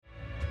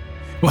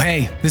Well,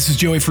 hey, this is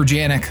Joey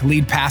Furjanic,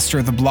 lead pastor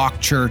of the Block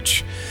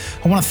Church.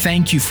 I want to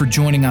thank you for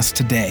joining us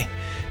today.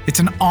 It's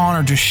an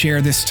honor to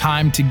share this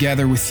time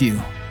together with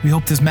you. We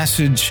hope this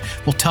message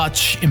will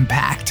touch,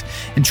 impact,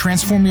 and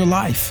transform your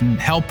life and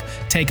help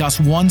take us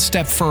one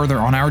step further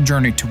on our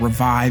journey to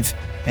revive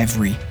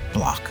every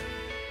block.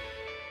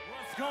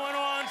 What's going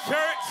on,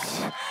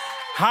 church?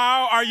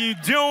 How are you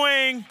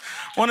doing?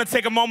 I want to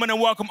take a moment and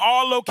welcome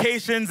all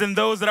locations and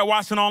those that are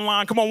watching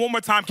online. Come on, one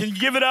more time. Can you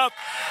give it up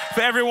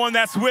for everyone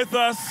that's with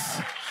us?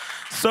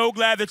 So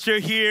glad that you're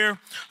here.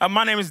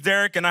 My name is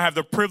Derek, and I have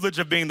the privilege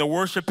of being the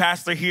worship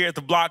pastor here at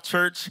the Block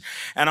Church.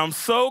 And I'm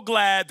so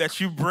glad that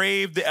you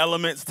braved the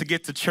elements to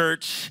get to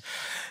church.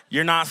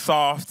 You're not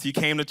soft. You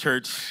came to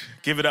church.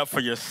 Give it up for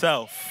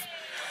yourself.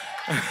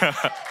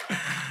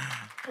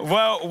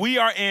 Well, we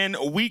are in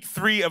week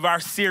 3 of our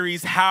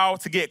series, How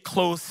to Get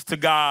Close to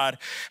God.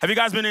 Have you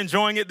guys been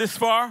enjoying it this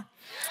far?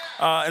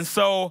 And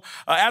so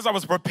as I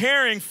was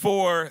preparing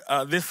for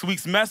this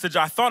week's message,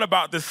 I thought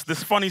about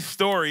this funny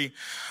story.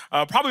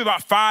 Probably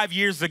about 5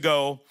 years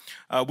ago,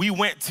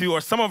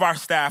 some of our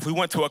staff, we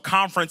went to a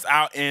conference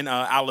out in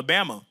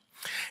Alabama.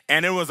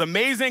 And it was an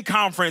amazing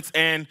conference.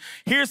 And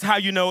here's how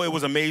you know it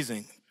was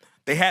amazing.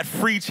 They had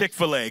free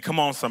Chick-fil-A. Come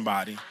on,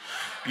 somebody.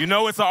 You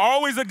know, it's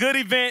always a good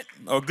event,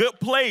 a good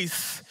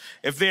place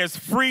if there's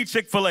free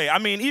Chick-fil-A. I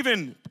mean,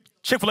 even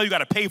Chick-fil-A you got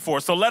to pay for,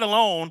 so let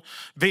alone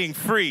being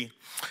free.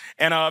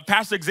 And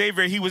Pastor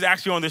Xavier, he was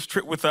actually on this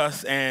trip with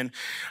us, and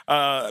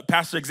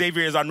Pastor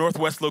Xavier is our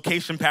Northwest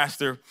location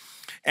pastor.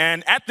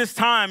 And at this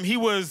time, he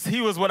was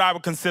what I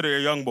would consider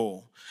a young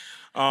bull.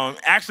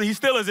 Actually, he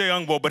still is a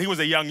young bull, but he was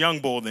a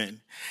young bull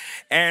then.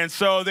 And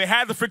so they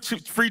had the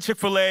free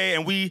Chick-fil-A,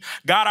 and we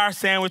got our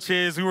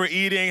sandwiches. We were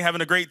eating,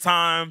 having a great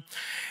time.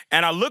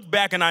 And I looked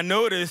back, and I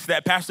noticed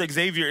that Pastor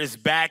Xavier is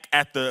back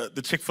at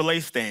the Chick-fil-A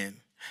stand.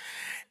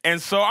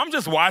 And so I'm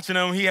just watching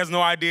him. He has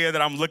no idea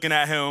that I'm looking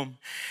at him.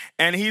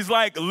 And he's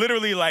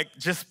literally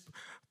just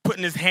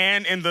putting his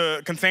hand in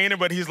the container,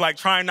 but he's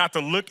trying not to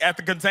look at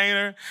the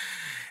container.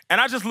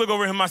 And I just look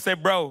over him. I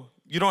said, bro,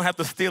 you don't have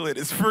to steal it.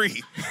 It's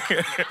free.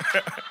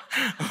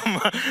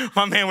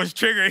 my man was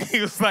triggered. He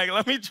was like,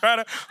 let me try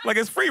to,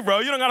 it's free,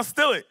 bro. You don't got to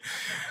steal it.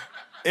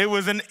 It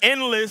was an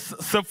endless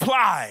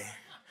supply.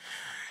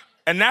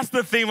 And that's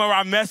the theme of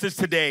our message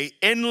today,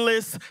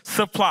 endless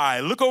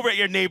supply. Look over at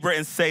your neighbor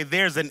and say,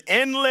 there's an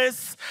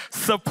endless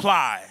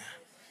supply.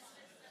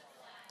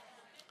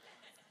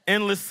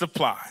 Endless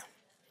supply.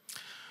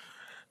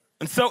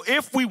 And so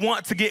if we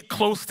want to get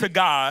close to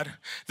God,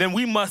 then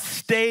we must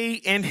stay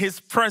in his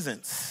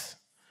presence.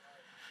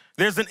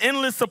 There's an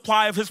endless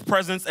supply of his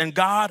presence, and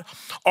God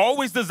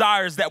always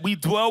desires that we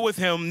dwell with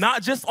him,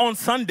 not just on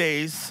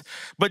Sundays,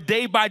 but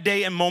day by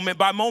day and moment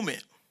by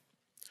moment.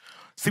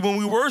 See, when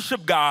we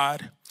worship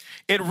God,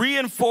 it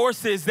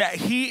reinforces that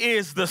he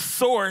is the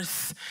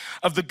source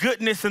of the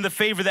goodness and the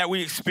favor that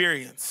we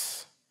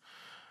experience.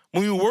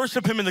 When we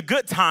worship him in the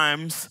good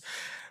times,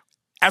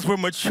 as we're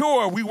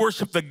mature, we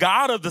worship the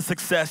God of the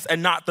success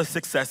and not the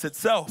success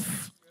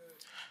itself.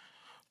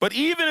 But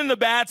even in the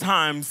bad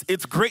times,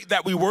 it's great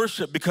that we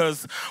worship,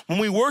 because when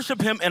we worship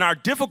him in our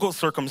difficult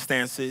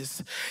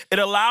circumstances, it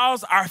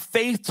allows our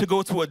faith to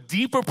go to a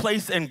deeper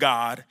place in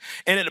God,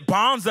 and it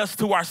bonds us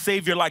to our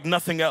Savior like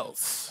nothing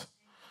else.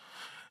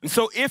 And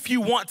so if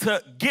you want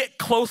to get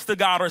close to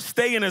God or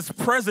stay in his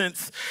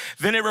presence,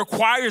 then it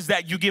requires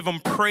that you give him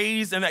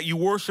praise and that you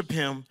worship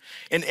him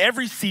in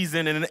every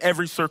season and in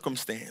every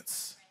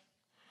circumstance.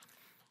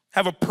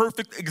 Have a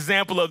perfect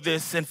example of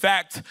this. In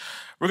fact,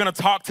 we're going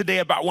to talk today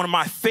about one of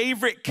my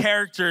favorite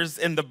characters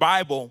in the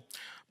Bible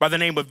by the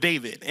name of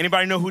David.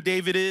 Anybody know who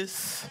David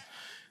is?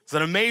 He's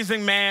an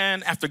amazing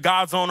man after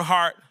God's own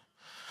heart.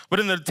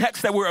 But in the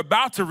text that we're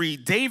about to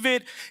read,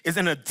 David is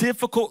in a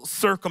difficult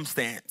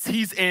circumstance.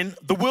 He's in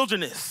the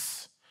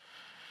wilderness.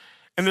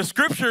 And the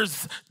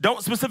scriptures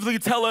don't specifically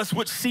tell us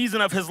which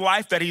season of his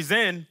life that he's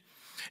in.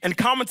 And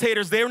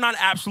commentators, they're not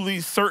absolutely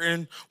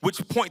certain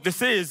which point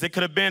this is. It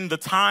could have been the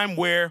time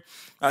where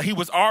he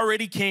was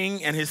already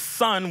king and his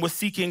son was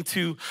seeking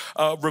to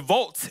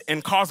revolt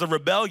and cause a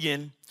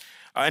rebellion,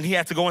 and he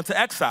had to go into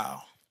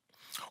exile.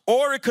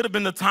 Or it could have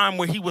been the time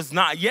where he was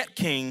not yet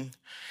king,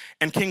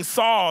 and King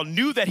Saul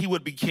knew that he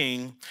would be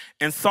king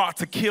and sought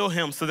to kill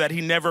him so that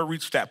he never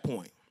reached that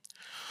point.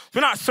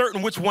 We're not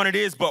certain which one it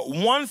is, but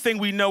one thing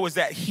we know is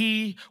that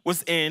he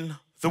was in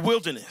the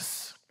wilderness.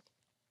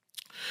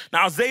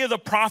 Now, Isaiah the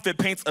prophet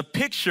paints a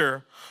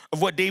picture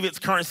of what David's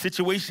current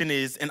situation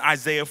is in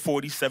Isaiah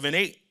 40,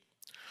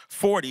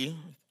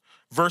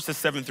 verses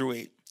 7 through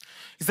 8.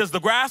 He says, the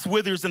grass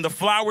withers and the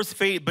flowers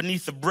fade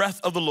beneath the breath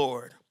of the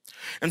Lord.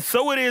 And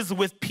so it is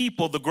with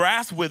people, the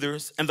grass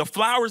withers and the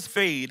flowers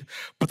fade,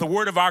 but the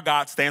word of our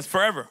God stands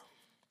forever.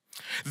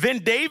 Then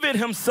David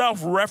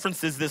himself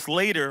references this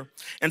later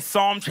in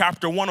Psalm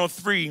chapter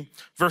 103,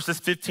 verses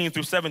 15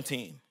 through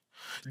 17.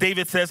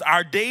 David says,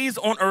 our days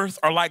on earth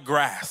are like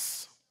grass.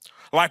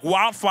 Like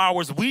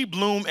wildflowers, we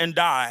bloom and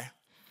die.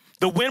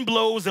 The wind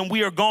blows and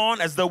we are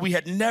gone as though we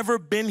had never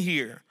been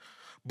here.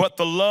 But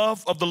the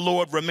love of the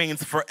Lord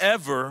remains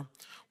forever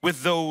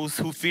with those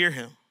who fear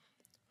him.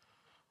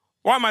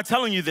 Why am I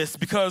telling you this?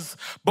 Because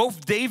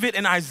both David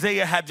and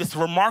Isaiah had this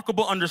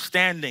remarkable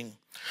understanding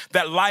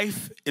that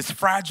life is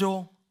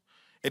fragile,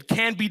 it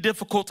can be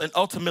difficult, and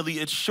ultimately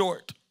it's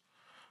short.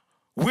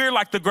 We're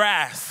like the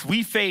grass,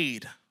 we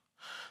fade.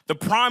 The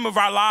prime of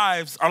our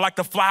lives are like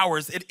the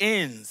flowers, it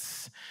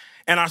ends.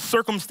 And our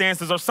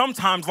circumstances are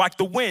sometimes like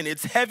the wind,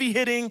 it's heavy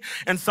hitting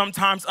and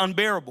sometimes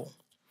unbearable.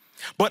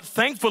 But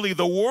thankfully,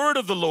 the word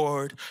of the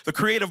Lord, the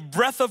creative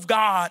breath of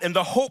God, and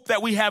the hope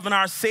that we have in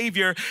our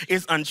Savior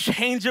is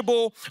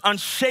unchangeable,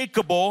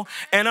 unshakable,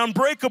 and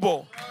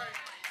unbreakable.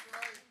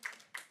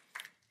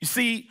 You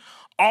see,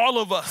 all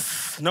of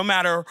us, no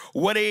matter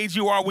what age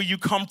you are, where you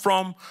come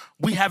from,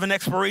 we have an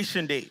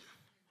expiration date.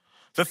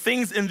 The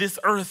things in this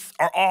earth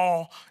are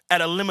all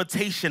at a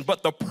limitation,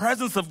 but the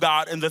presence of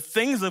God and the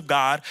things of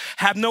God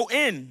have no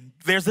end.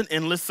 There's an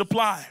endless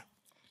supply.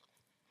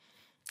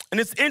 And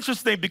it's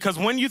interesting because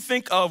when you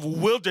think of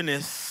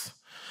wilderness,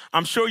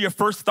 I'm sure your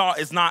first thought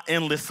is not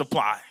endless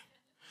supply.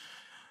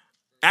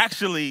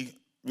 Actually,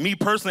 me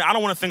personally, I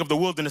don't want to think of the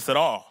wilderness at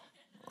all.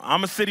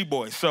 I'm a city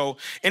boy, so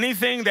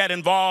anything that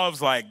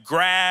involves like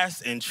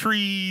grass and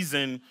trees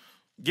and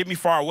get me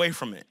far away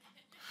from it.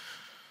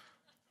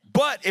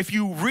 But if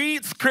you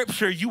read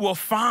scripture, you will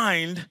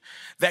find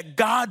that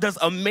God does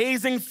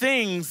amazing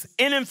things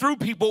in and through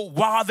people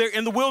while they're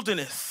in the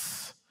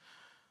wilderness.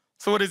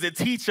 So what does it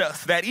teach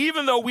us? That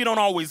even though we don't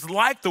always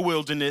like the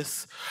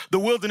wilderness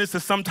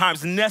is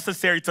sometimes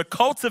necessary to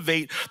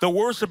cultivate the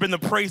worship and the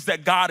praise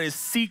that God is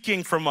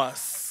seeking from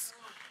us.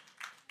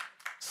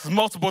 There's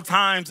multiple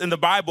times in the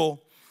Bible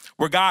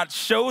where God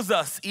shows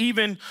us,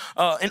 even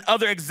in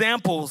other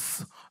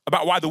examples,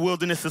 about why the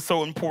wilderness is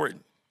so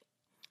important.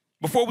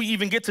 Before we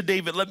even get to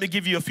David, let me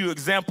give you a few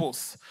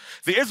examples.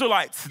 The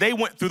Israelites, they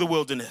went through the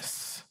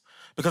wilderness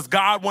because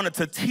God wanted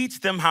to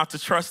teach them how to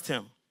trust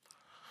him.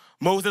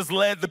 Moses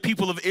led the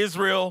people of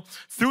Israel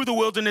through the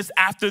wilderness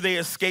after they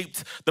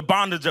escaped the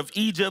bondage of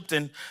Egypt,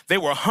 and they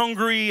were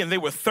hungry and they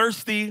were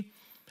thirsty.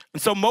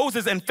 And so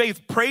Moses in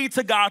faith prayed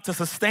to God to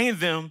sustain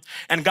them,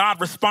 and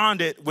God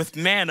responded with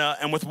manna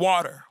and with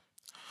water.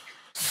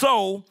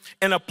 So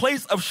in a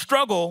place of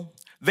struggle,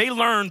 they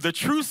learned the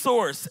true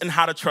source and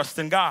how to trust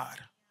in God.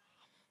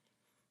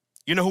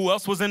 You know who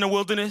else was in the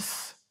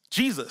wilderness?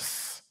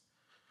 Jesus.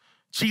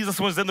 Jesus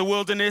was in the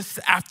wilderness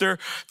after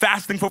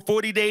fasting for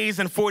 40 days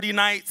and 40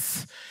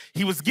 nights.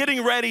 He was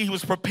getting ready. He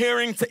was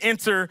preparing to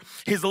enter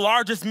his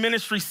largest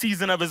ministry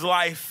season of his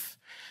life.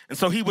 And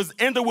so he was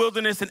in the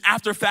wilderness, and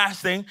after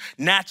fasting,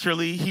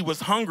 naturally, he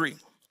was hungry.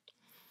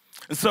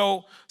 And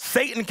so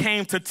Satan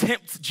came to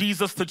tempt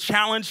Jesus, to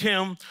challenge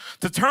him,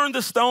 to turn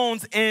the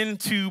stones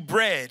into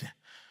bread.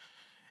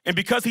 And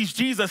because he's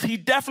Jesus, he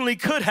definitely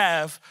could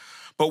have.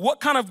 But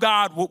what kind of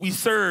God would we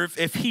serve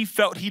if he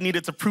felt he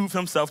needed to prove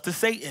himself to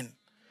Satan?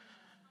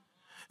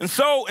 And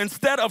so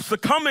instead of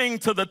succumbing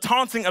to the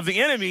taunting of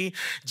the enemy,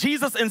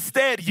 Jesus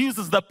instead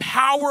uses the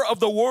power of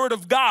the word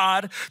of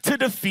God to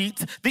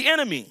defeat the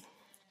enemy.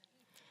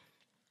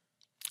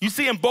 You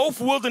see, in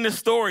both wilderness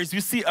stories, you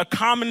see a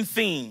common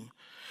theme.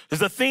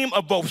 There's a theme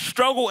of both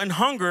struggle and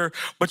hunger,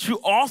 but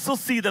you also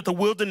see that the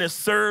wilderness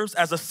serves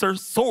as a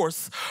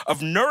source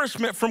of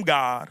nourishment from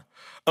God,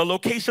 a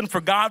location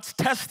for God's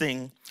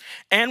testing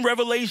and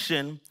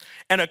revelation,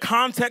 and a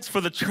context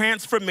for the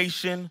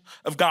transformation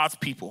of God's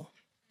people.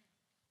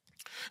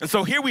 And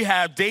so here we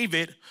have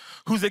David,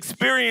 who's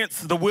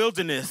experienced the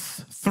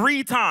wilderness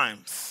 3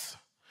 times.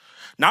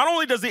 Not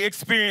only does he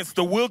experience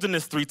the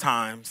wilderness 3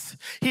 times,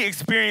 he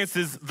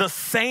experiences the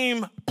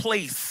same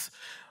place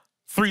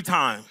 3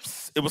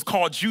 times. It was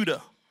called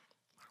Judah.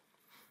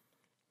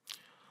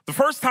 The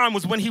first time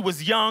was when he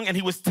was young and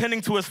he was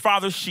tending to his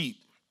father's sheep.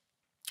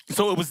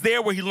 So it was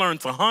there where he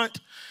learned to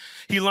hunt.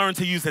 He learned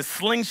to use his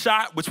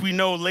slingshot, which we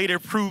know later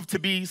proved to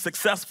be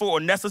successful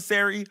or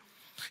necessary.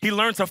 He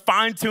learned to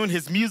fine-tune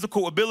his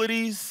musical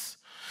abilities.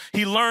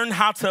 He learned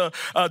how to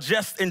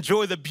just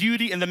enjoy the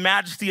beauty and the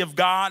majesty of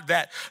God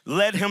that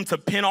led him to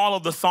pen all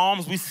of the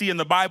Psalms we see in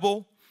the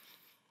Bible.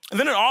 And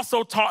then it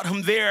also taught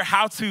him there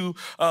how to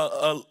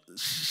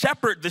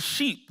shepherd the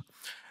sheep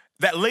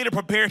that later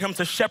prepared him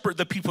to shepherd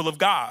the people of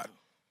God.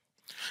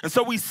 And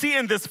so we see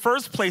in this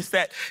first place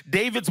that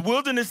David's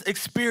wilderness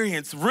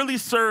experience really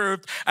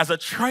served as a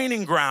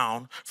training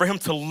ground for him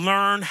to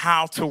learn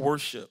how to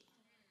worship.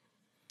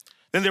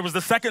 Then there was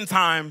the second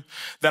time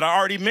that I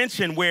already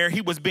mentioned where he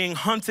was being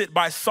hunted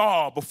by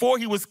Saul before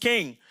he was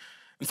king.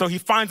 And so he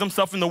finds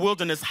himself in the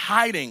wilderness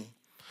hiding,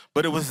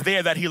 but it was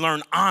there that he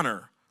learned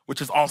honor, which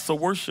is also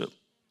worship.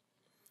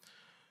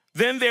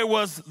 Then there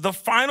was the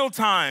final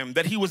time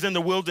that he was in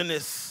the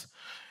wilderness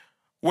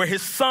where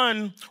his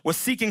son was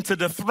seeking to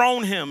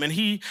dethrone him, and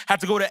he had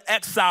to go to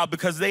exile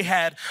because they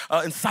had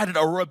incited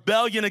a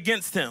rebellion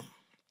against him.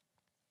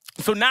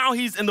 So now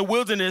he's in the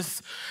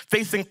wilderness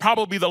facing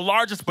probably the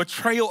largest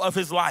betrayal of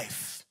his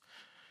life.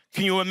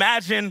 Can you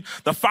imagine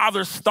the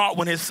father's thought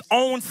when his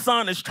own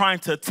son is trying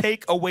to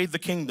take away the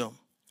kingdom?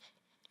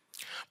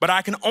 But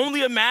I can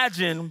only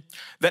imagine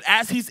that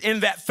as he's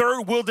in that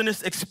third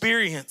wilderness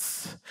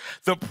experience,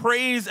 the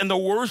praise and the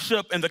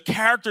worship and the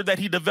character that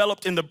he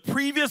developed in the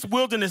previous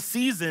wilderness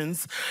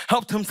seasons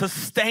helped him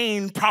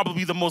sustain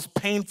probably the most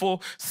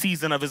painful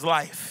season of his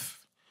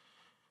life.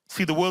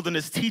 See, the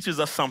wilderness teaches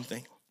us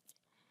something.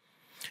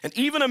 And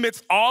even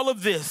amidst all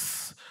of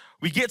this,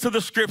 we get to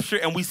the scripture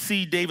and we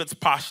see David's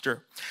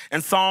posture.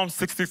 In Psalm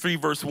 63,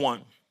 verse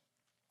 1,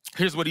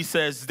 here's what he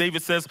says.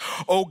 David says,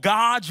 "O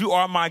God, you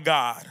are my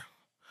God.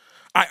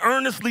 I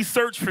earnestly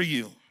search for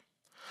you.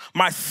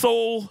 My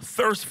soul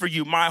thirsts for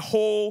you. My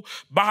whole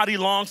body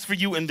longs for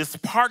you in this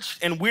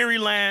parched and weary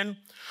land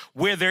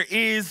where there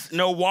is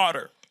no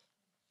water."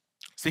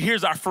 So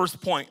here's our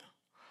first point.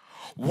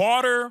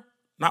 Worship.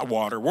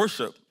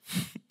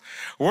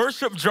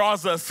 Worship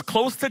draws us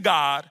close to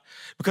God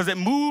because it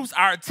moves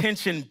our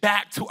attention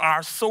back to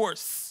our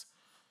source.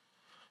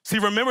 See,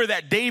 remember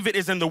that David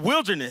is in the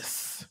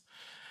wilderness.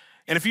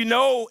 And if you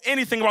know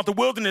anything about the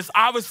wilderness,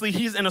 obviously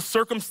he's in a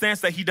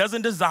circumstance that he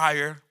doesn't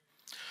desire.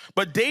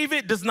 But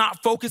David does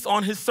not focus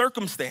on his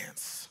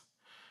circumstance.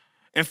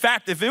 In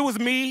fact, if it was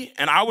me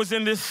and I was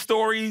in this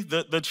story,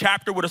 the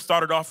chapter would have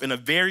started off in a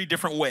very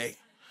different way.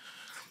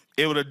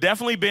 It would have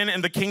definitely been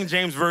in the King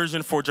James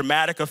Version for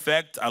dramatic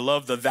effect. I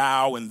love the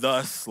thou and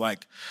thus. I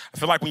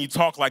feel like when you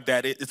talk like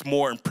that, it's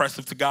more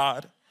impressive to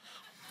God.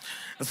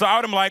 And so I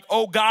would have been like,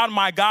 "Oh God,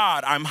 my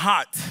God, I'm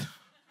hot.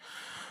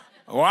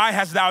 Why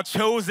hast thou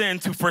chosen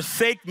to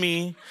forsake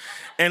me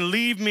and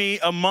leave me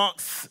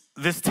amongst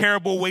this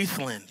terrible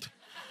wasteland?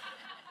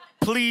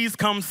 Please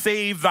come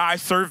save thy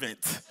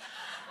servant."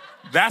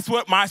 That's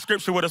what my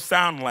scripture would have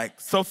sounded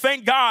like. So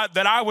thank God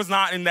that I was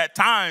not in that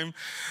time,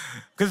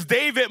 because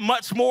David,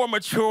 much more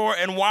mature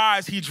and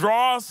wise, he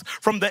draws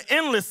from the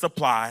endless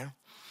supply.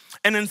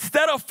 And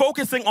instead of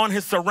focusing on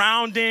his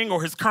surrounding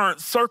or his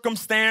current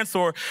circumstance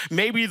or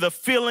maybe the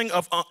feeling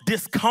of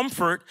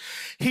discomfort,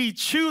 he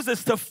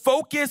chooses to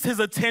focus his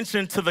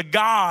attention to the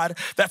God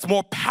that's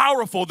more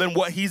powerful than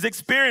what he's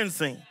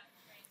experiencing.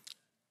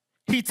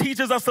 He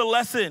teaches us a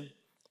lesson.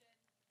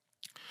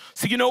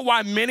 So you know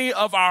why many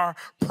of our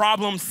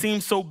problems seem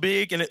so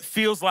big and it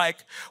feels like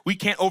we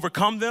can't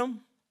overcome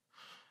them?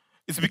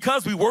 It's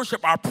because we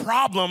worship our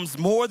problems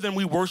more than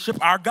we worship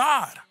our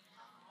God.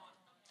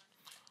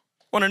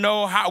 Want to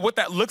know what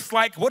that looks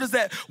like? What does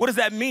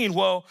that mean?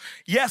 Well,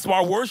 yes,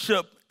 while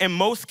worship in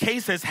most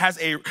cases has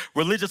a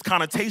religious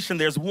connotation,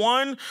 there's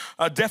one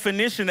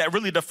definition that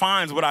really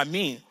defines what I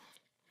mean.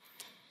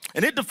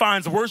 And it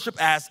defines worship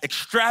as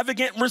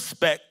extravagant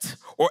respect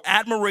or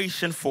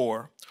admiration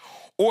for,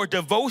 or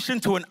devotion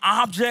to an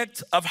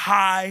object of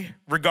high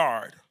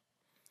regard.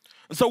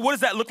 And so what does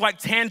that look like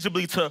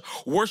tangibly to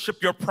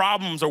worship your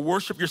problems or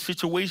worship your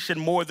situation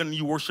more than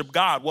you worship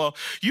God? Well,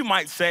 you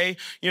might say,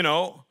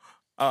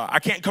 I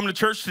can't come to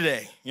church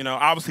today.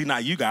 Obviously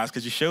not you guys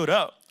because you showed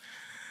up.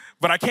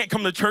 But I can't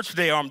come to church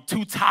today, or I'm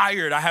too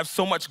tired. I have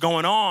so much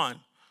going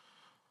on.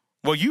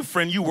 Well,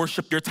 you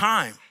worship your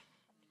time.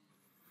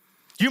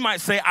 You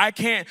might say, I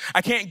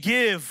can't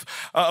give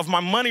of my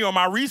money or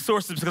my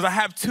resources because I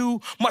have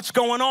too much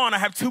going on. I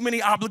have too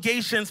many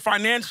obligations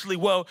financially.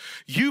 Well,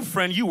 you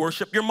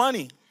worship your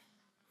money.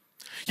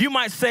 You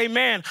might say,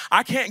 man,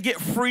 I can't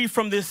get free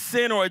from this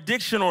sin or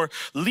addiction or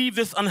leave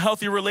this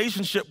unhealthy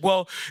relationship.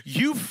 Well,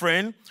 you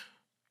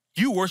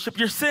worship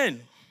your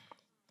sin.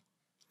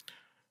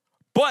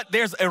 But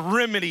there's a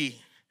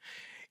remedy.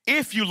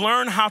 If you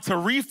learn how to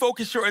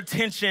refocus your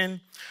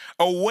attention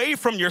away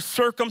from your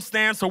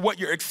circumstance or what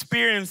you're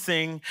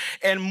experiencing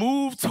and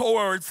move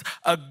towards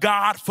a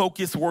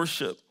God-focused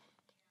worship.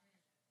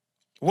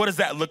 What does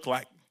that look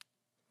like?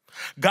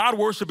 God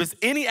worship is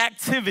any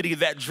activity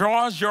that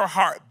draws your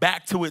heart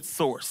back to its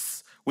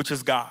source, which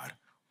is God.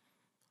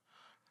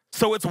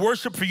 So it's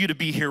worship for you to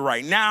be here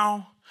right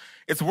now.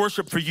 It's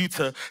worship for you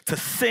to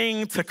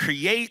sing, to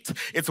create.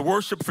 It's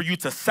worship for you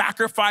to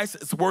sacrifice.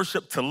 It's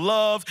worship to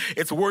love.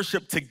 It's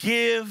worship to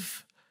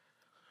give.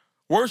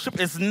 Worship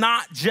is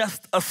not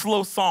just a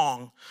slow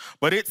song,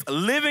 but it's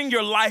living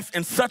your life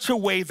in such a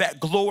way that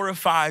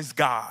glorifies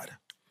God.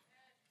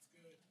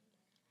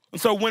 And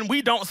so when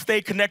we don't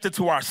stay connected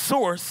to our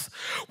source,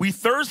 we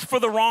thirst for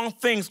the wrong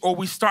things, or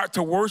we start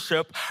to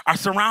worship our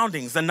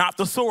surroundings and not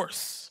the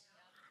source.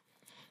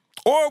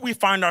 Or we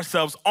find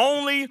ourselves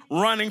only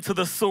running to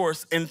the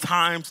source in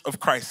times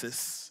of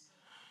crisis.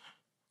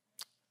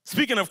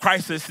 Speaking of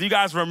crisis, do you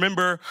guys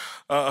remember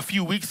a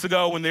few weeks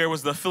ago when there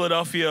was the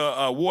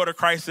Philadelphia water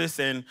crisis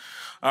and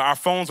our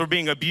phones were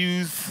being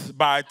abused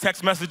by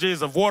text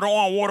messages of water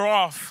on, water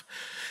off?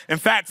 In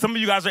fact, some of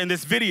you guys are in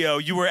this video.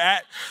 You were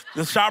at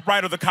the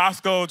ShopRite or the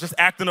Costco just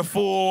acting a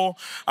fool.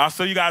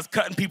 So you guys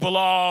cutting people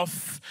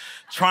off,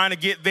 trying to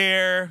get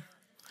there.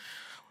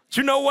 But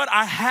you know what?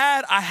 I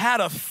had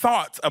a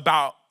thought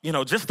about,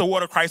 just the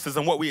water crisis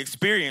and what we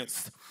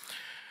experienced.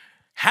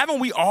 Haven't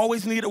we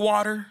always needed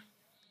water?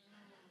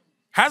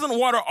 Hasn't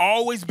water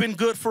always been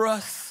good for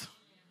us?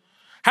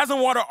 Hasn't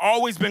water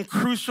always been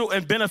crucial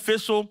and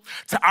beneficial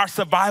to our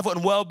survival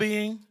and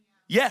well-being?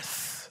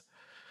 Yes.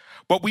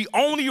 But we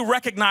only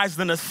recognize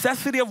the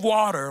necessity of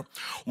water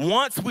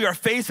once we are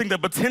facing the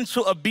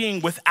potential of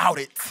being without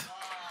it.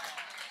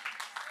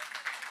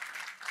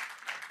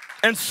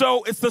 And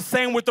so it's the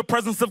same with the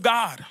presence of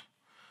God.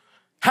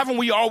 Haven't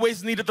we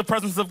always needed the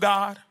presence of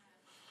God?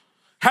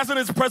 Hasn't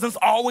his presence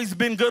always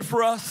been good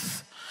for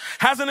us?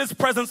 Hasn't his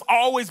presence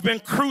always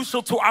been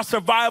crucial to our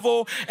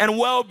survival and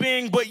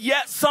well-being? But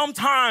yet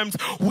sometimes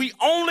we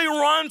only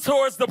run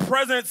towards the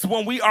presence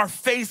when we are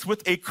faced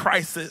with a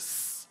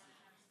crisis.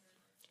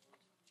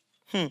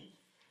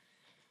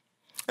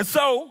 And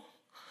so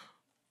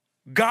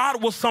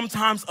God will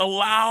sometimes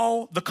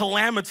allow the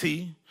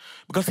calamity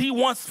because he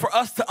wants for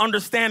us to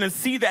understand and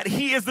see that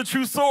he is the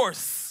true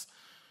source.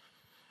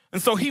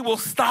 And so he will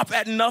stop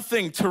at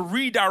nothing to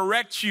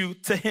redirect you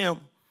to him.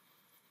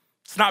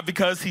 It's not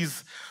because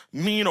he's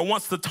mean or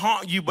wants to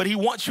taunt you, but he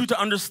wants you to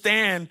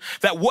understand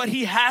that what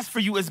he has for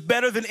you is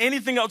better than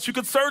anything else you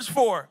could search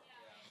for.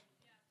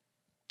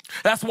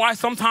 That's why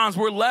sometimes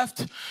we're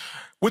left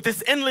with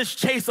this endless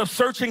chase of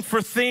searching for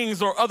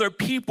things or other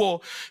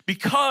people,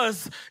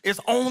 because it's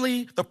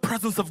only the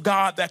presence of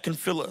God that can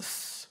fill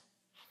us.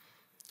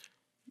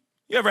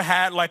 You ever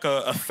had like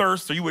a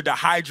thirst, or you were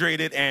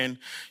dehydrated and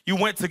you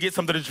went to get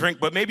something to drink,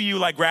 but maybe you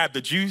like grabbed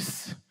the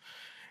juice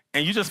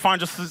and you just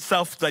find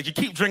yourself like you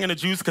keep drinking the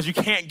juice because you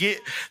can't get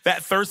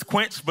that thirst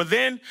quenched, but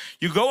then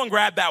you go and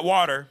grab that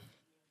water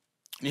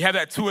and you have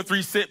that 2 or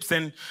 3 sips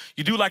and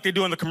you do like they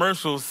do in the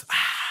commercials.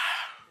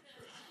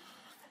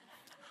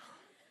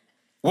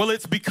 Well,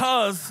 it's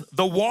because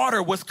the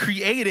water was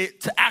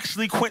created to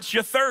actually quench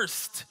your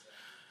thirst.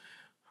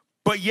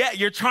 But yet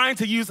you're trying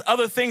to use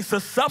other things to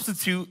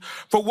substitute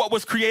for what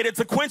was created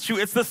to quench you.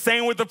 It's the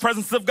same with the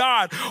presence of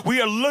God.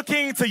 We are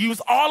looking to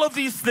use all of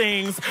these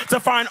things, to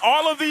find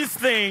all of these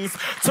things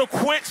to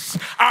quench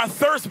our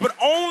thirst. But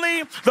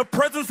only the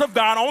presence of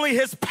God, only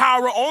his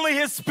power, only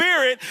his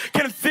spirit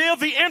can fill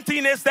the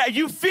emptiness that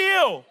you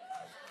feel.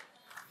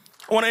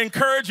 I want to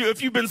encourage you,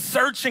 if you've been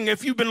searching,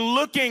 if you've been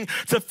looking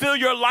to fill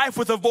your life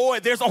with a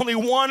void, there's only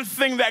one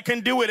thing that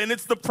can do it, and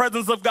it's the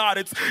presence of God.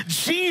 It's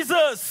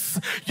Jesus.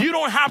 You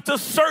don't have to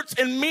search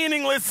in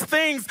meaningless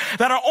things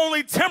that are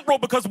only temporal,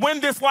 because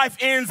when this life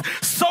ends,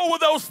 so will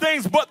those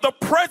things. But the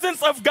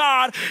presence of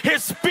God,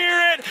 his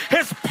spirit,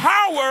 his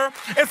power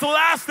is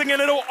lasting,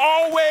 and it'll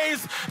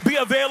always be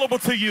available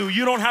to you.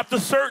 You don't have to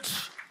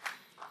search.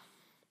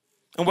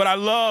 And what I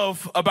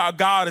love about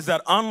God is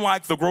that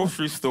unlike the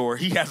grocery store,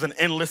 he has an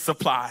endless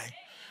supply.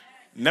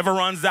 Never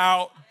runs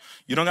out.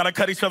 You don't got to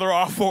cut each other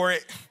off for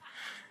it.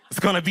 It's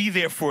going to be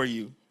there for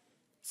you.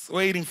 It's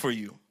waiting for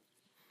you.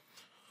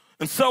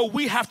 And so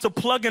we have to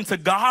plug into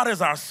God as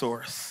our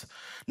source,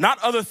 not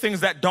other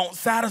things that don't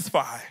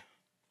satisfy.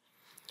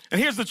 And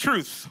here's the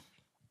truth.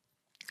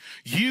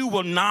 You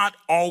will not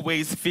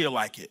always feel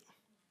like it.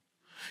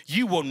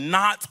 You will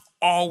not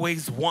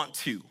always want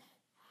to.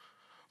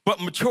 But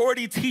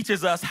maturity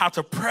teaches us how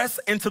to press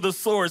into the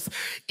source,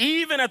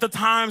 even at the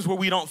times where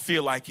we don't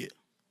feel like it.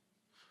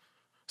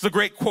 It's a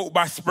great quote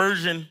by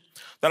Spurgeon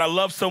that I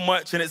love so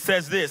much, and it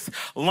says this: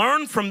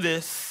 "Learn from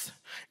this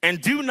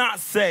and do not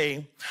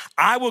say,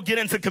 I will get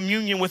into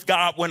communion with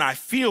God when I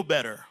feel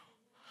better,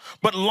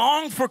 but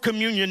long for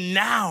communion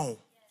now."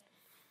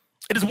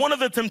 It is one of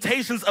the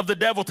temptations of the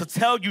devil to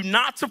tell you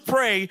not to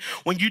pray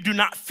when you do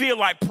not feel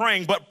like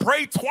praying, but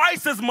pray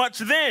twice as much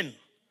then.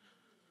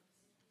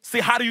 See,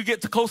 how do you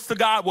get close to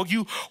God? Well,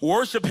 you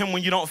worship him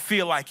when you don't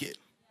feel like it.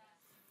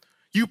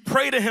 You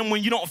pray to him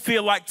when you don't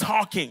feel like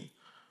talking.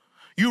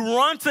 You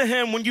run to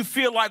him when you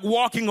feel like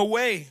walking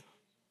away.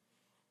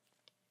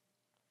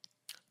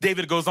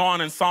 David goes on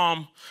in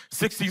Psalm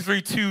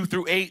 63,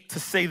 2-8 to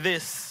say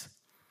this: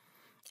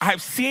 "I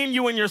have seen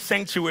you in your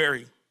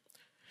sanctuary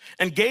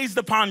and gazed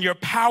upon your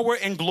power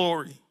and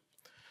glory.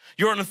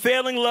 Your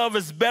unfailing love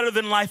is better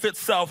than life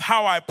itself.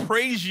 How I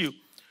praise you.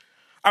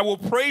 I will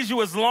praise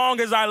you as long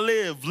as I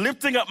live,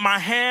 lifting up my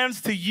hands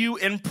to you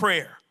in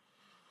prayer.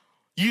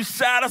 You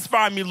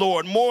satisfy me,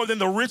 Lord, more than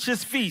the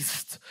richest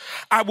feast.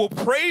 I will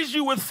praise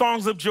you with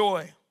songs of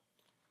joy.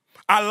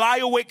 I lie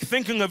awake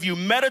thinking of you,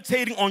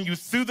 meditating on you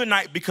through the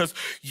night, because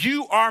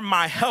you are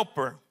my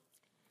helper.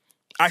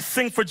 I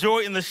sing for joy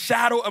in the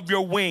shadow of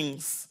your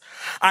wings.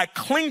 I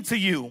cling to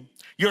you.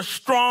 Your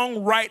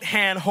strong right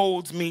hand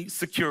holds me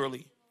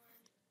securely."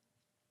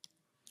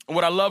 And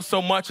what I love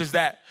so much is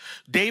that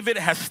David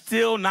has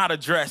still not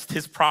addressed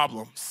his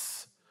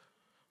problems.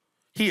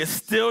 He has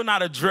still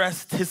not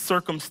addressed his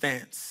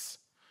circumstance.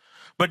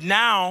 But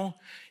now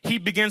he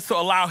begins to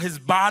allow his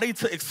body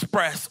to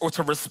express or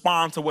to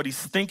respond to what he's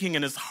thinking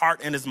in his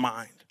heart and his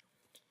mind.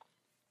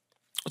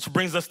 Which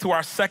brings us to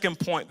our second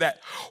point,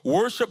 that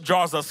worship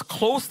draws us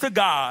close to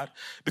God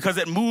because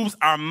it moves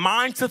our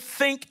mind to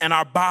think and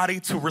our body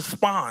to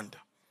respond.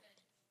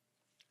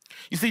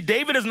 You see,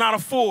 David is not a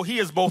fool. He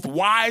is both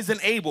wise and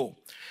able.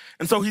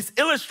 And so he's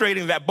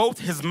illustrating that both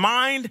his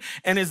mind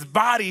and his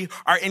body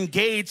are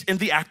engaged in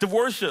the act of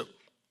worship.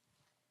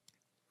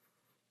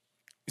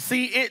 You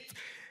see, it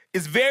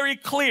is very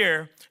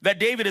clear that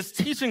David is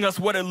teaching us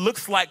what it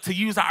looks like to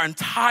use our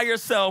entire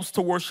selves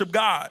to worship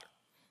God.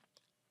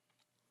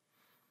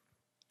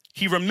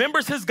 He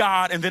remembers his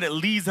God, and then it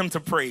leads him to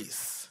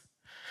praise.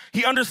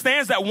 He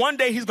understands that one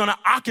day he's going to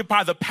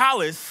occupy the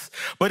palace,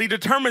 but he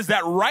determines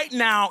that right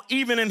now,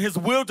 even in his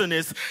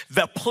wilderness,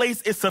 the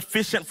place is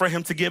sufficient for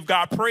him to give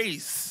God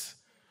praise.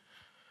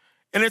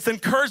 And it's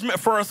encouragement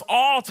for us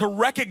all to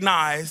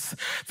recognize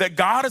that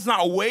God is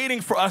not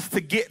waiting for us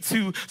to get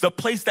to the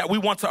place that we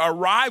want to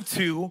arrive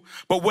to,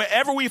 but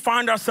wherever we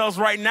find ourselves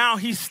right now,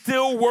 he's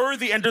still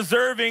worthy and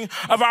deserving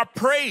of our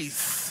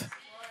praise.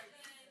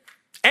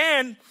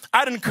 And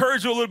I'd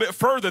encourage you a little bit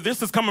further.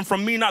 This is coming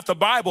from me, not the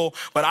Bible,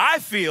 but I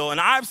feel, and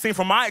I've seen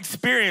from my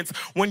experience,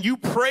 when you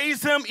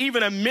praise him,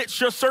 even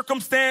amidst your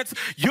circumstance,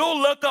 you'll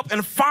look up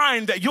and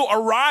find that you'll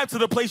arrive to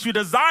the place you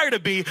desire to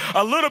be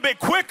a little bit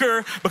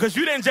quicker because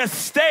you didn't just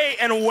stay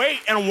and wait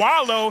and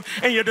wallow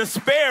in your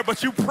despair,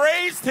 but you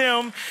praised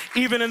him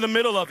even in the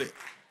middle of it.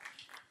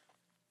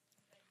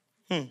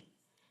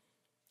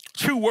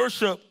 True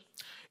worship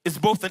is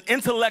both an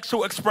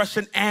intellectual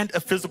expression and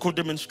a physical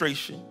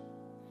demonstration.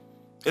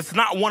 It's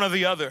not one or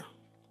the other.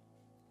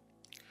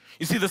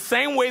 You see, the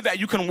same way that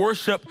you can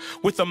worship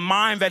with the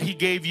mind that he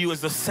gave you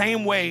is the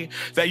same way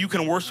that you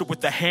can worship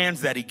with the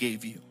hands that he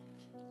gave you.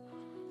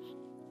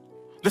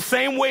 The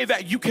same way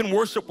that you can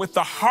worship with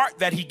the heart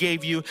that he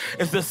gave you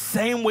is the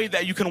same way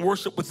that you can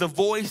worship with the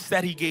voice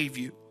that he gave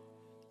you.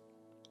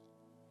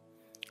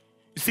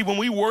 You see, when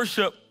we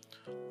worship,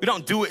 we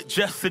don't do it,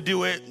 just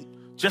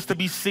to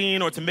be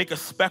seen or to make a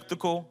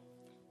spectacle.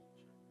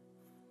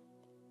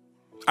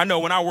 I know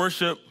when I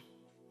worship,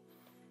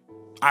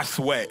 I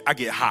sweat, I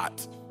get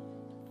hot.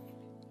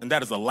 And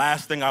that is the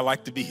last thing I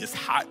like to be, is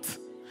hot.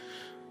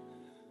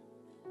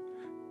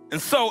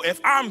 And so if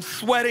I'm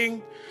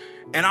sweating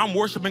and I'm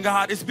worshiping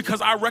God, it's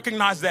because I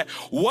recognize that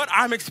what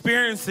I'm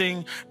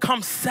experiencing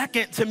comes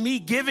second to me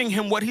giving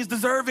him what he's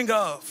deserving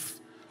of.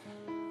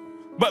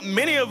 But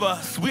many of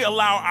us, we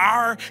allow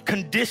our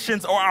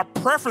conditions or our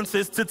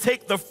preferences to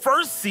take the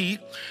first seat,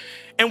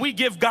 and we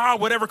give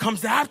God whatever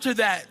comes after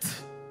that.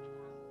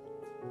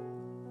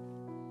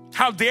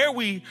 How dare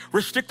we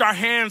restrict our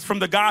hands from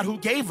the God who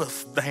gave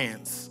us the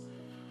hands?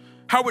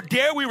 How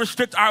dare we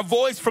restrict our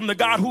voice from the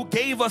God who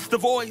gave us the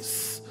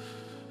voice?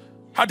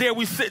 How dare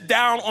we sit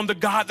down on the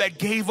God that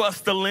gave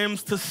us the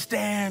limbs to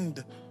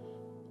stand?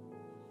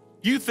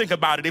 You think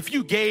about it. If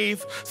you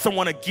gave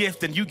someone a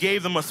gift and you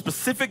gave them a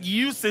specific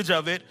usage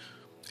of it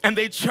and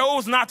they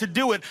chose not to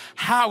do it,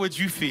 how would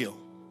you feel?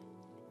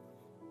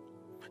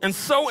 And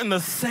so in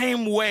the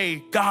same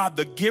way, God,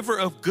 the giver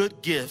of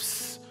good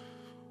gifts,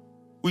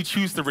 we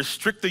choose to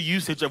restrict the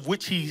usage of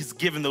which he's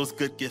given those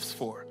good gifts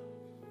for.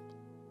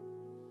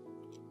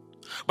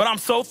 But I'm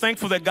so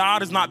thankful that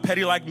God is not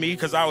petty like me,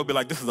 because I would be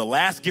like, this is the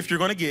last gift you're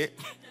going to get.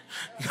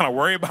 You gotta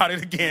worry about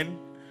it again.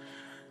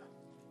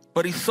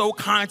 But he's so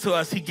kind to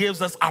us. He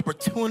gives us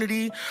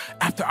opportunity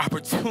after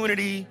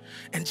opportunity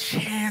and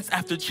chance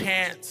after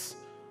chance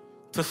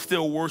to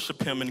still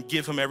worship him and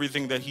give him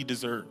everything that he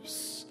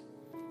deserves.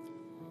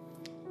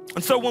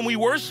 And so when we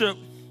worship,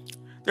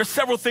 there's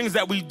several things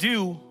that we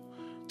do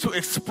to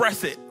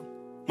express it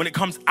when it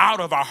comes out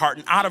of our heart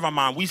and out of our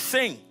mind. We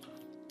sing.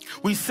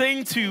 We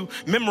sing to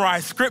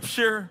memorize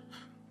scripture,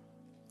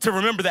 to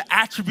remember the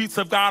attributes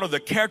of God or the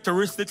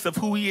characteristics of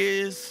who he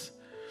is,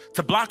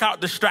 to block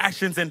out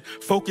distractions and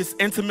focus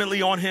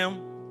intimately on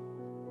him.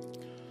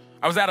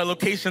 I was at a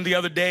location the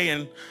other day,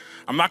 and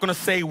I'm not going to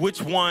say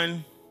which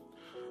one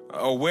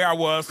or where I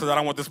was because I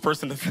don't want this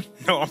person to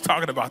know I'm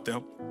talking about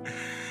them.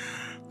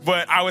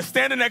 But I was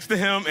standing next to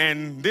him,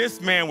 and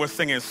this man was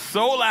singing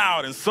so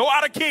loud and so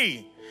out of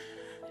key.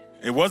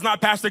 It was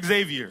not Pastor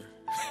Xavier.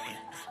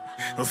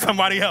 It was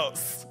somebody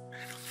else.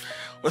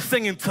 Was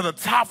singing to the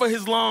top of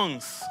his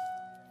lungs.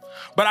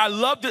 But I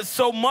loved it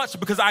so much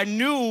because I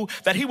knew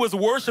that he was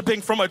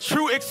worshiping from a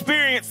true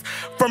experience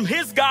from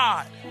his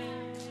God.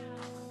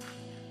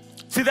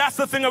 See, that's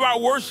the thing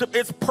about worship.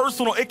 It's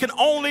personal. It can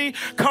only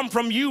come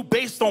from you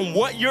based on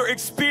what your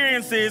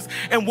experience is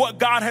and what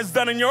God has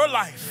done in your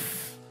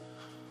life.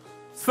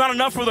 It's not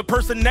enough for the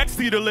person next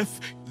to you to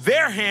lift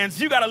their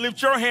hands. You got to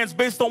lift your hands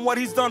based on what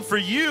he's done for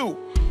you.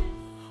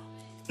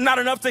 Not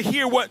enough to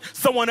hear what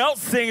someone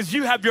else sings.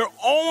 You have your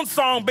own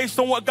song based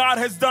on what God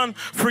has done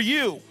for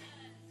you.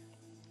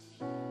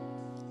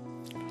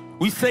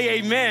 We say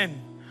amen,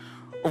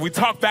 or we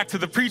talk back to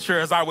the preacher,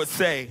 as I would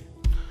say,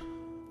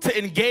 to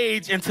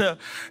engage and to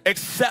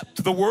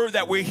accept the word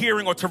that we're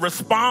hearing or to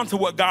respond to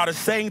what God is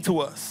saying to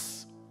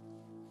us.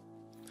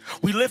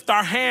 We lift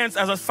our hands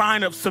as a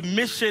sign of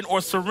submission or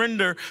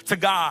surrender to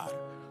God,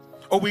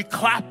 or we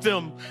clap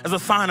them as a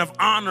sign of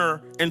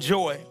honor and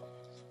joy.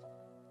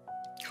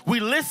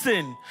 We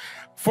listen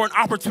for an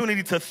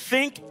opportunity to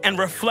think and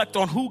reflect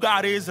on who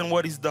God is and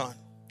what he's done.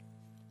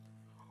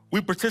 We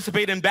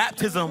participate in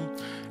baptism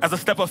as a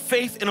step of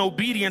faith and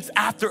obedience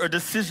after a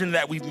decision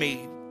that we've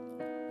made.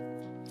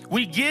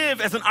 We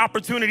give as an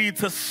opportunity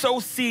to sow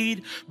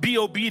seed, be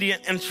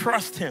obedient, and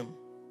trust him.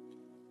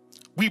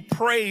 We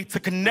pray to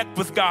connect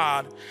with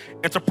God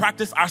and to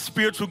practice our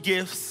spiritual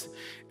gifts,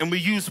 and we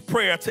use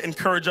prayer to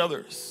encourage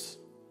others.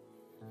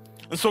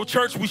 And so,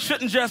 church, we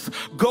shouldn't just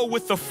go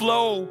with the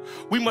flow.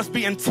 We must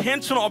be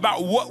intentional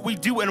about what we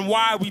do and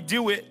why we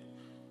do it.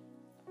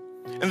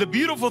 And the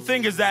beautiful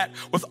thing is that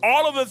with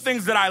all of the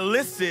things that I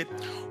listed,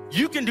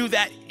 you can do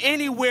that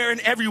anywhere and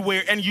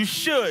everywhere, and you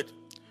should.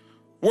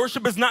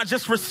 Worship is not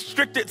just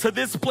restricted to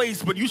this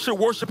place, but you should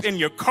worship in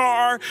your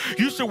car.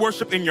 You should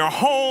worship in your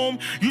home.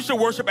 You should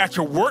worship at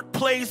your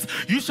workplace.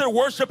 You should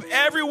worship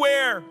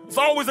everywhere. It's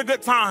always a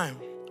good time.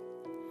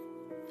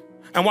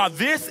 And while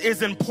this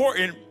is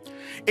important,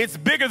 it's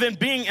bigger than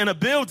being in a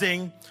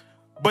building,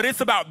 but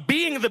it's about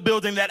being the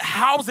building that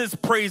houses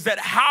praise, that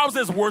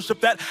houses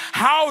worship, that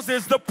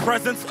houses the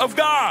presence of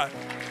God.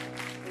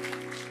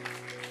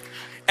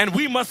 And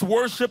we must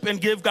worship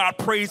and give God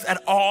praise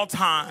at all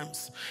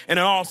times and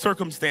in all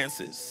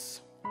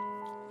circumstances.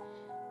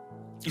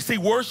 You see,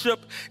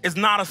 worship is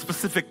not a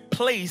specific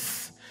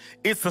place,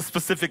 it's a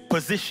specific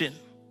position.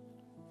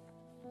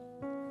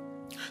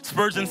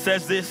 Spurgeon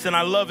says this, and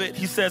I love it.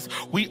 He says,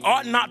 we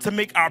ought not to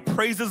make our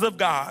praises of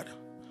God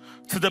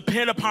to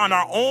depend upon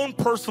our own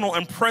personal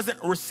and present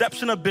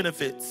reception of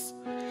benefits.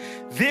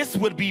 This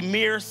would be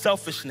mere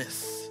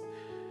selfishness.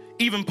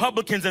 Even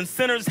publicans and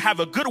sinners have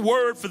a good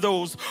word for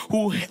those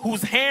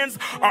whose hands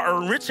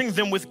are enriching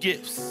them with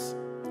gifts.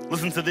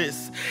 Listen to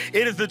this.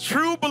 It is the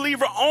true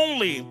believer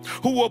only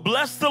who will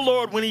bless the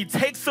Lord when he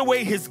takes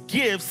away his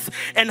gifts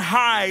and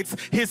hides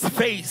his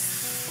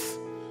face.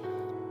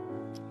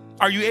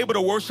 Are you able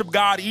to worship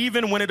God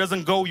even when it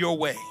doesn't go your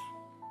way?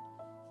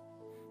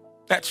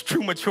 That's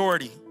true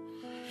maturity.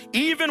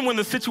 Even when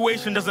the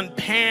situation doesn't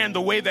pan the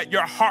way that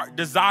your heart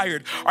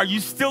desired, are you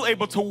still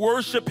able to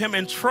worship him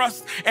and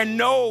trust and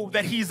know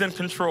that he's in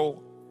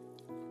control?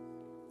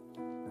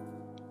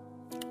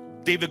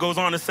 David goes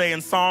on to say in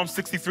Psalm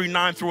 63,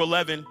 9 through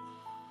 11,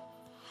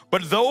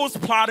 but those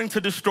plotting to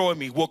destroy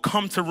me will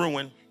come to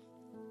ruin.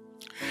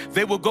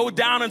 They will go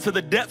down into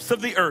the depths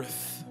of the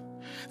earth.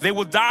 They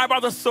will die by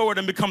the sword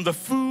and become the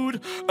food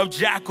of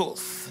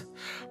jackals.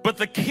 But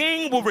the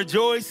king will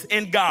rejoice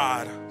in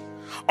God.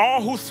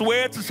 All who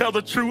swear to tell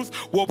the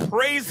truth will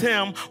praise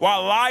him,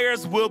 while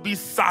liars will be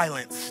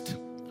silenced.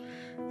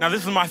 Now,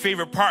 this is my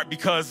favorite part,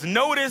 because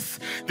notice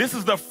this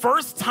is the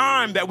first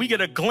time that we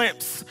get a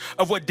glimpse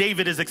of what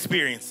David is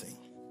experiencing.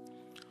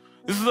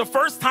 This is the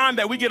first time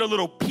that we get a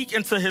little peek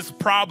into his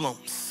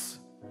problems.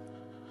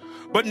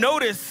 But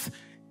notice,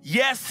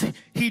 yes,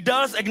 he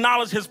does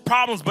acknowledge his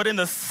problems, but in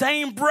the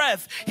same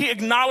breath, he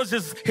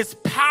acknowledges his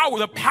power,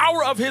 the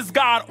power of his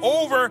God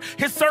over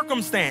his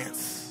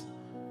circumstance.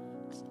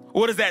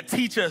 What does that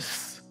teach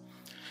us?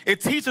 It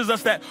teaches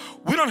us that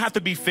we don't have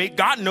to be fake.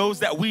 God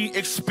knows that we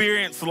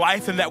experience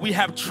life and that we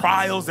have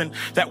trials and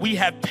that we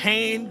have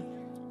pain.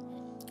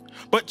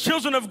 But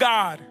children of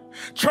God,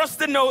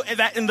 trust and know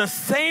that in the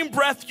same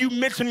breath you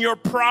mention your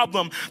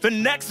problem, the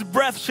next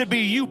breath should be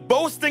you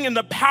boasting in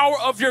the power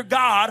of your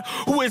God,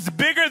 who is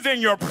bigger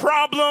than your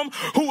problem,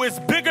 who is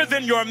bigger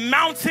than your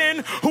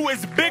mountain, who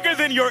is bigger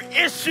than your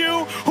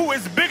issue, who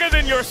is bigger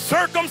than your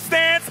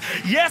circumstance.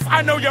 Yes,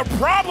 I know your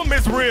problem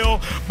is real,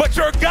 but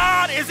your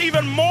God is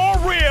even more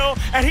real,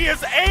 and he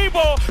is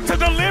able to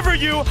deliver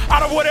you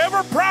out of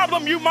whatever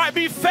problem you might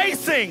be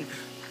facing.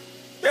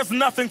 There's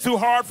nothing too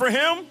hard for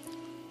him.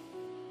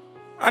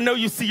 I know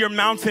you see your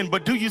mountain,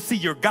 but do you see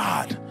your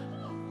God?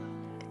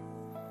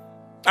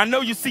 I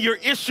know you see your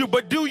issue,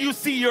 but do you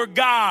see your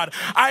God?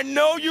 I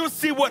know you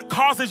see what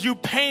causes you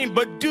pain,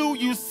 but do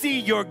you see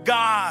your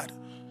God?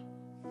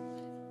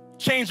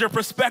 Change your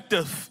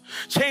perspective.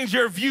 Change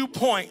your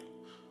viewpoint.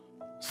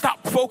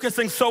 Stop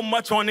focusing so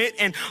much on it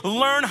and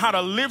learn how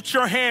to lift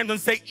your hand and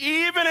say,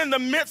 even in the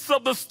midst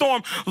of the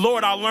storm,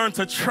 Lord, I learn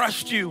to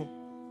trust you.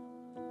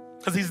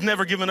 Because he's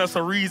never given us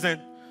a reason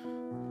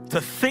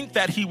to think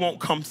that he won't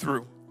come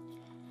through.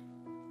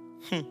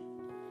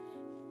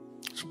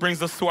 Which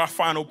brings us to our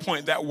final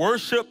point, that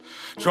worship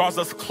draws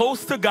us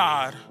close to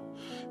God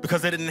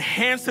because it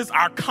enhances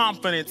our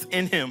confidence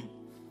in him.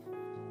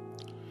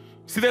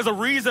 See, there's a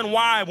reason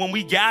why when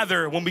we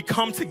gather, when we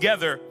come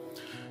together,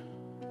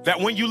 that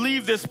when you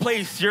leave this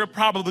place, you're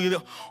probably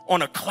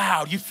on a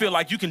cloud. You feel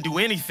like you can do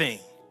anything.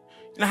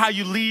 You know how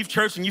you leave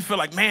church and you feel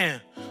like,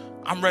 man,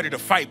 I'm ready to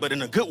fight, but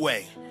in a good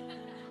way.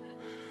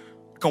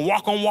 I can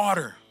walk on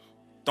water.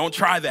 Don't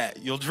try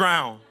that. You'll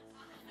drown.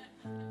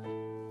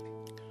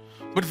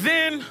 But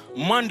then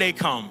Monday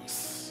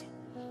comes,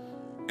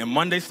 and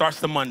Monday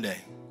starts to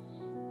Monday.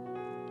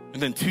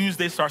 And then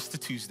Tuesday starts to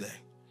Tuesday.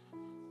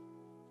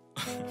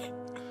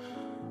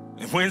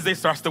 And Wednesday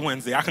starts to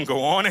Wednesday. I can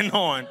go on and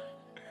on.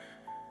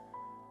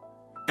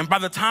 And by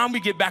the time we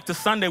get back to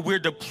Sunday, we're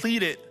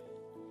depleted.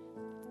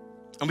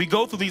 And we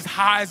go through these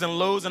highs and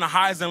lows and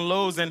highs and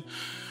lows. And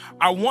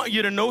I want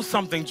you to know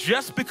something.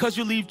 Just because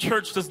you leave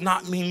church does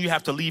not mean you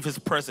have to leave his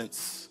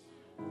presence.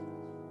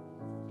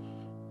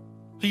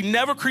 He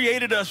never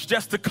created us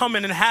just to come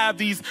in and have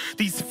these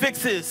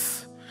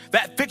fixes.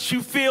 That fix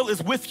you feel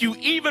is with you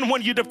even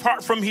when you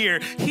depart from here.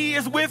 He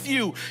is with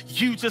you.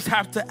 You just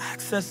have to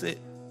access it.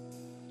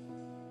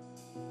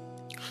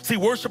 See,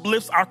 worship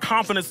lifts our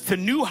confidence to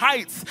new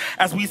heights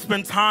as we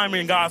spend time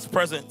in God's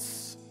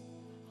presence.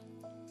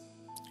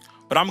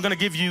 But I'm going to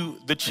give you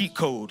the cheat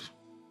code.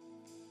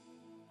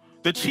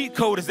 The cheat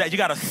code is that you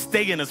got to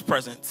stay in his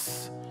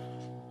presence.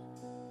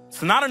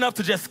 It's not enough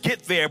to just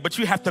get there, but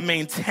you have to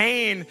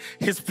maintain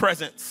his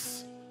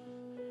presence.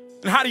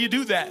 And how do you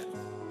do that?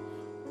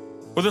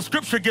 Well, the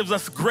scripture gives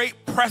us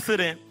great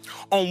precedent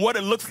on what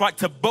it looks like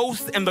to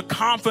boast in the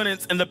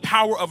confidence and the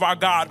power of our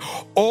God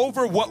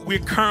over what we're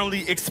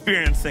currently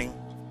experiencing.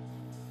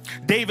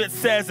 David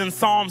says in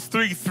Psalms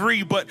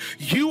 3:3, but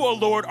you, O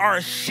Lord, are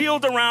a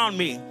shield around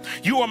me.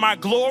 You are my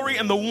glory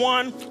and the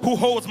one who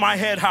holds my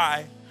head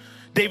high.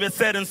 David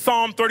said in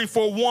Psalm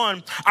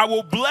 34:1, I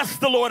will bless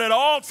the Lord at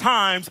all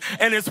times,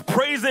 and his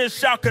praises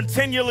shall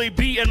continually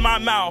be in my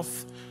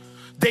mouth.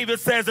 David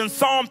says in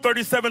Psalm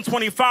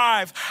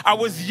 37:25, I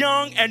was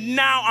young and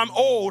now I'm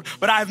old,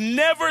 but I've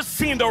never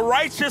seen the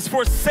righteous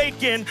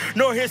forsaken,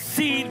 nor his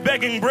seed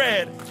begging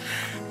bread.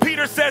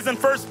 Peter says in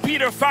 1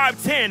 Peter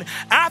 5:10,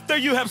 after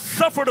you have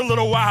suffered a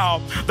little while,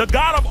 the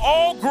God of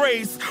all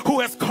grace,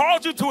 who has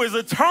called you to his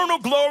eternal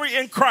glory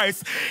in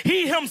Christ,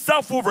 he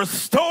himself will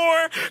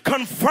restore,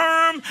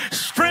 confirm,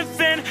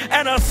 strengthen,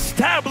 and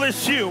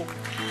establish you.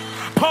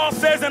 Paul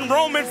says in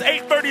Romans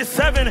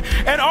 8:37,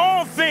 and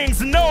all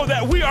things know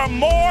that we are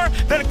more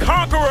than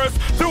conquerors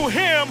through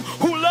him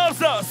who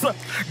loves us.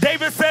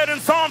 David said in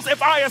Psalms,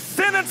 if I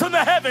ascend into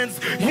the heavens,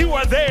 you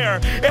are there.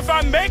 If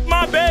I make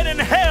my bed in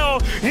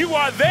hell, you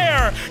are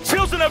there.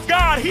 Children of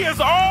God, he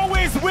is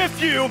always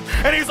with you,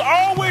 and he's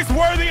always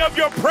worthy of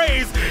your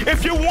praise.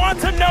 If you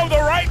want to know the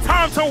right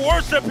time to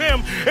worship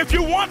him, if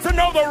you want to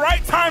know the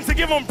right time to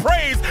give him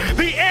praise,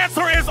 the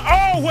answer is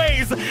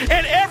always,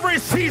 in every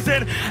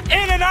season,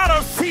 in and out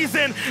of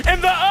season, in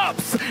the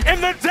ups,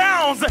 in the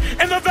downs,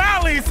 in the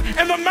valleys,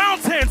 in the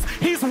mountains.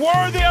 He's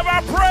worthy of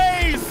our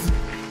praise.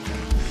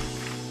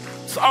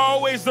 It's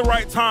always the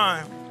right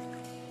time.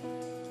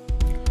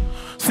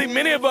 See,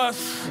 many of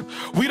us,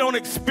 we don't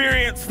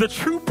experience the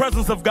true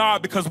presence of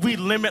God because we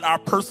limit our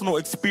personal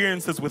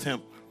experiences with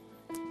him.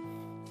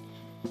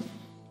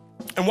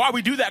 And why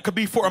we do that could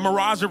be for a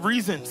mirage of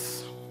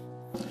reasons.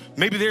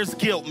 Maybe there's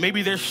guilt,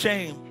 maybe there's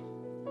shame.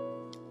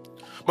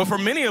 But for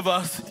many of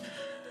us,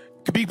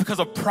 it could be because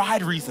of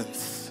pride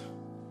reasons.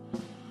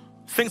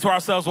 Think to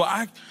ourselves,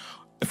 well,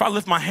 if I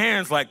lift my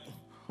hands, like,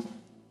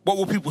 what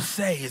will people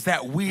say? Is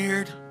that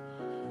weird?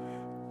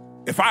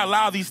 If I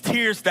allow these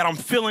tears that I'm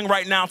feeling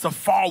right now to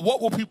fall, what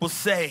will people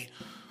say?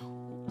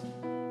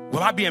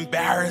 Will I be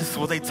embarrassed?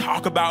 Will they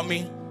talk about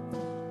me?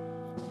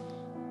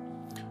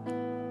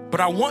 But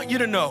I want you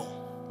to know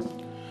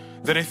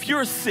that if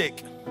you're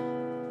sick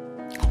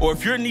or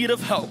if you're in need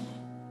of help,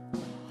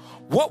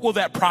 what will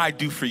that pride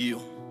do for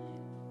you?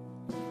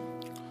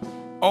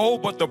 Oh,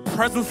 but the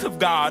presence of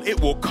God, it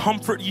will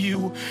comfort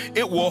you.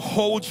 It will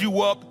hold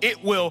you up.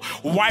 It will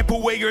wipe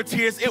away your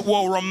tears. It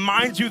will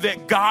remind you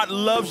that God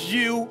loves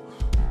you.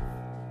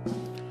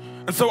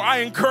 And so I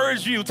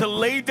encourage you to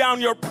lay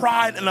down your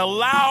pride and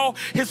allow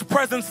his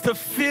presence to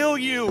fill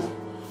you.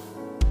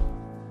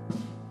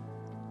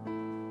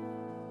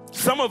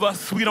 Some of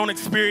us, we don't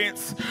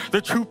experience the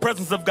true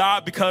presence of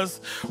God because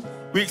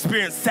we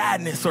experience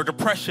sadness or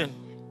depression.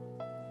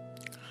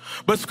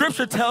 But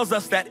scripture tells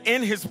us that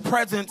in his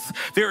presence,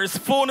 there is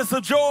fullness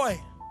of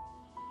joy.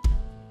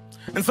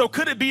 And so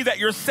could it be that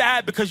you're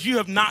sad because you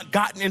have not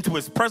gotten into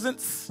his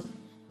presence?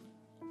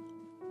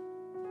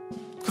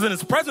 Because in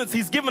his presence,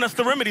 he's given us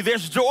the remedy.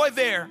 There's joy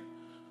there.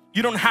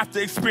 You don't have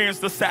to experience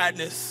the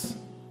sadness.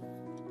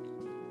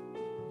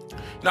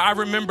 Now, I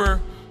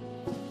remember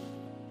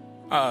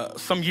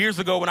some years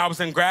ago when I was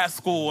in grad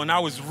school and I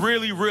was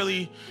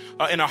really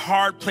in a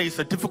hard place,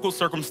 a difficult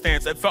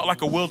circumstance. It felt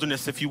like a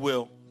wilderness, if you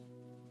will.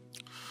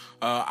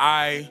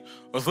 I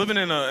was living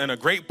in a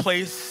great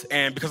place,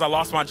 and because I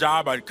lost my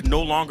job, I could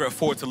no longer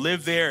afford to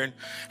live there and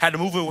had to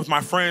move in with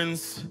my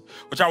friends,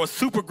 which I was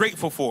super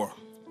grateful for.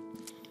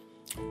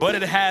 But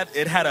it had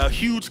a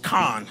huge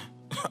con,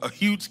 a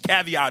huge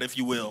caveat, if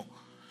you will,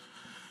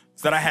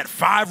 is that I had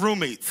 5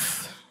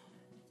 roommates.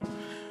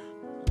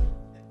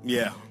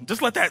 Yeah,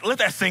 just let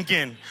that sink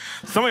in.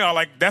 Some of y'all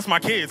like, that's my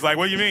kids. Like,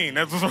 what do you mean?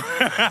 That's well,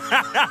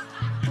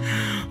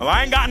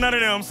 I ain't got none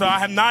of them, so I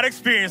have not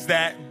experienced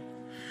that.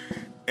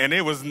 And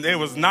it was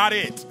not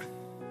it.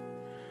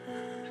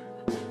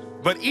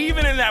 But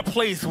even in that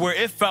place where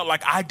it felt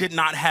like I did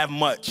not have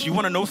much, you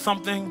want to know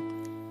something?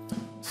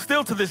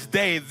 Still to this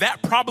day,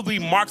 that probably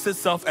marks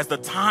itself as the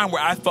time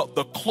where I felt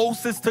the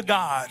closest to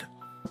God.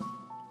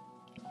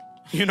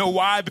 You know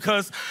why?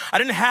 Because I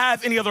didn't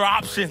have any other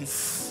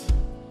options.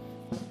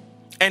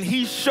 And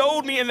he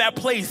showed me in that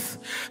place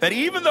that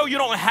even though you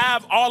don't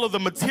have all of the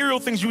material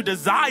things you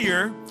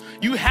desire,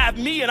 you have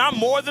me and I'm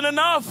more than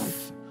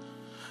enough.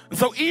 And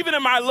so even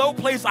in my low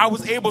place, I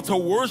was able to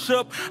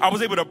worship. I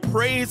was able to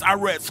praise. I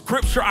read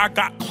scripture. I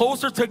got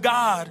closer to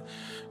God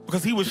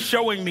because he was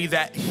showing me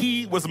that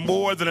he was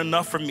more than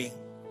enough for me.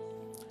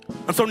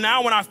 And so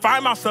now when I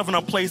find myself in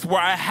a place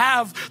where I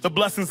have the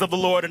blessings of the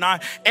Lord and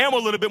I am a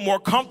little bit more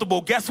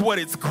comfortable, guess what?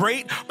 It's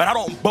great, but I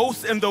don't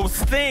boast in those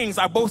things.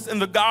 I boast in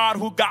the God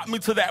who got me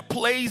to that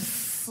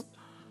place.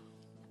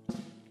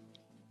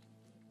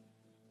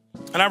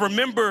 And I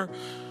remember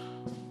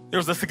there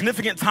was a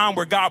significant time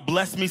where God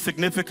blessed me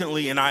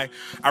significantly, and I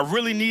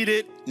really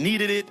needed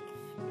it.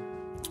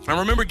 I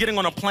remember getting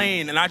on a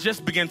plane and I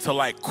just began to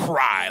like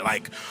cry,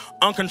 like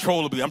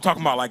uncontrollably. I'm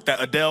talking about like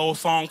that Adele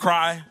song,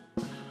 Cry.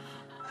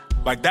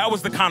 Like that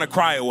was the kind of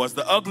cry it was,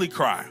 the ugly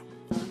cry.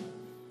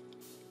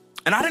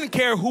 And I didn't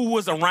care who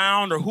was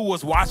around or who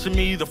was watching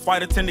me. The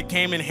flight attendant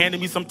came and handed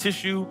me some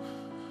tissue.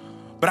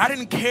 But I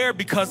didn't care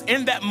because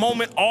in that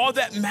moment, all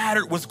that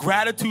mattered was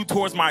gratitude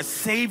towards my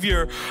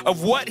Savior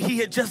of what he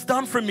had just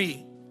done for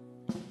me.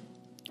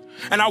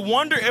 And I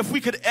wonder if we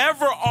could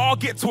ever all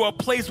get to a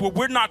place where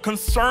we're not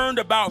concerned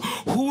about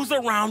who's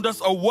around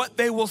us or what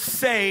they will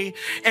say,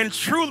 and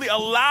truly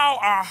allow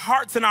our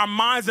hearts and our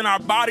minds and our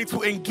body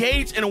to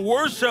engage in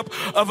worship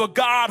of a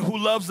God who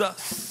loves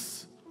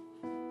us.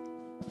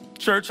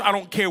 Church, I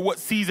don't care what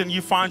season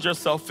you find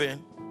yourself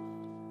in.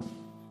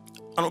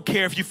 I don't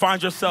care if you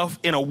find yourself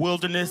in a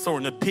wilderness or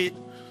in a pit,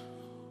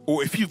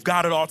 or if you've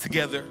got it all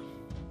together.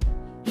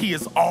 He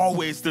is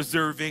always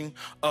deserving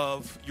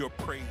of your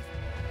praise.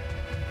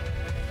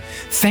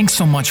 Thanks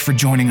so much for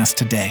joining us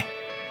today.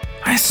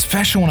 I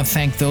especially want to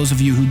thank those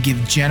of you who give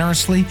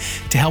generously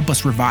to help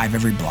us revive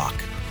every block.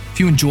 If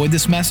you enjoyed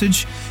this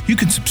message, you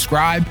can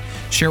subscribe,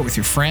 share it with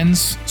your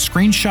friends,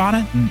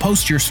 screenshot it, and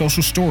post to your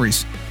social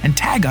stories, and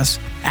tag us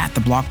at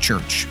The Block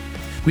Church.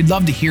 We'd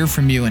love to hear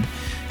from you and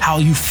how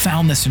you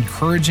found this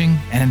encouraging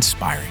and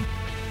inspiring.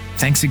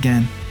 Thanks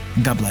again,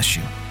 and God bless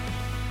you.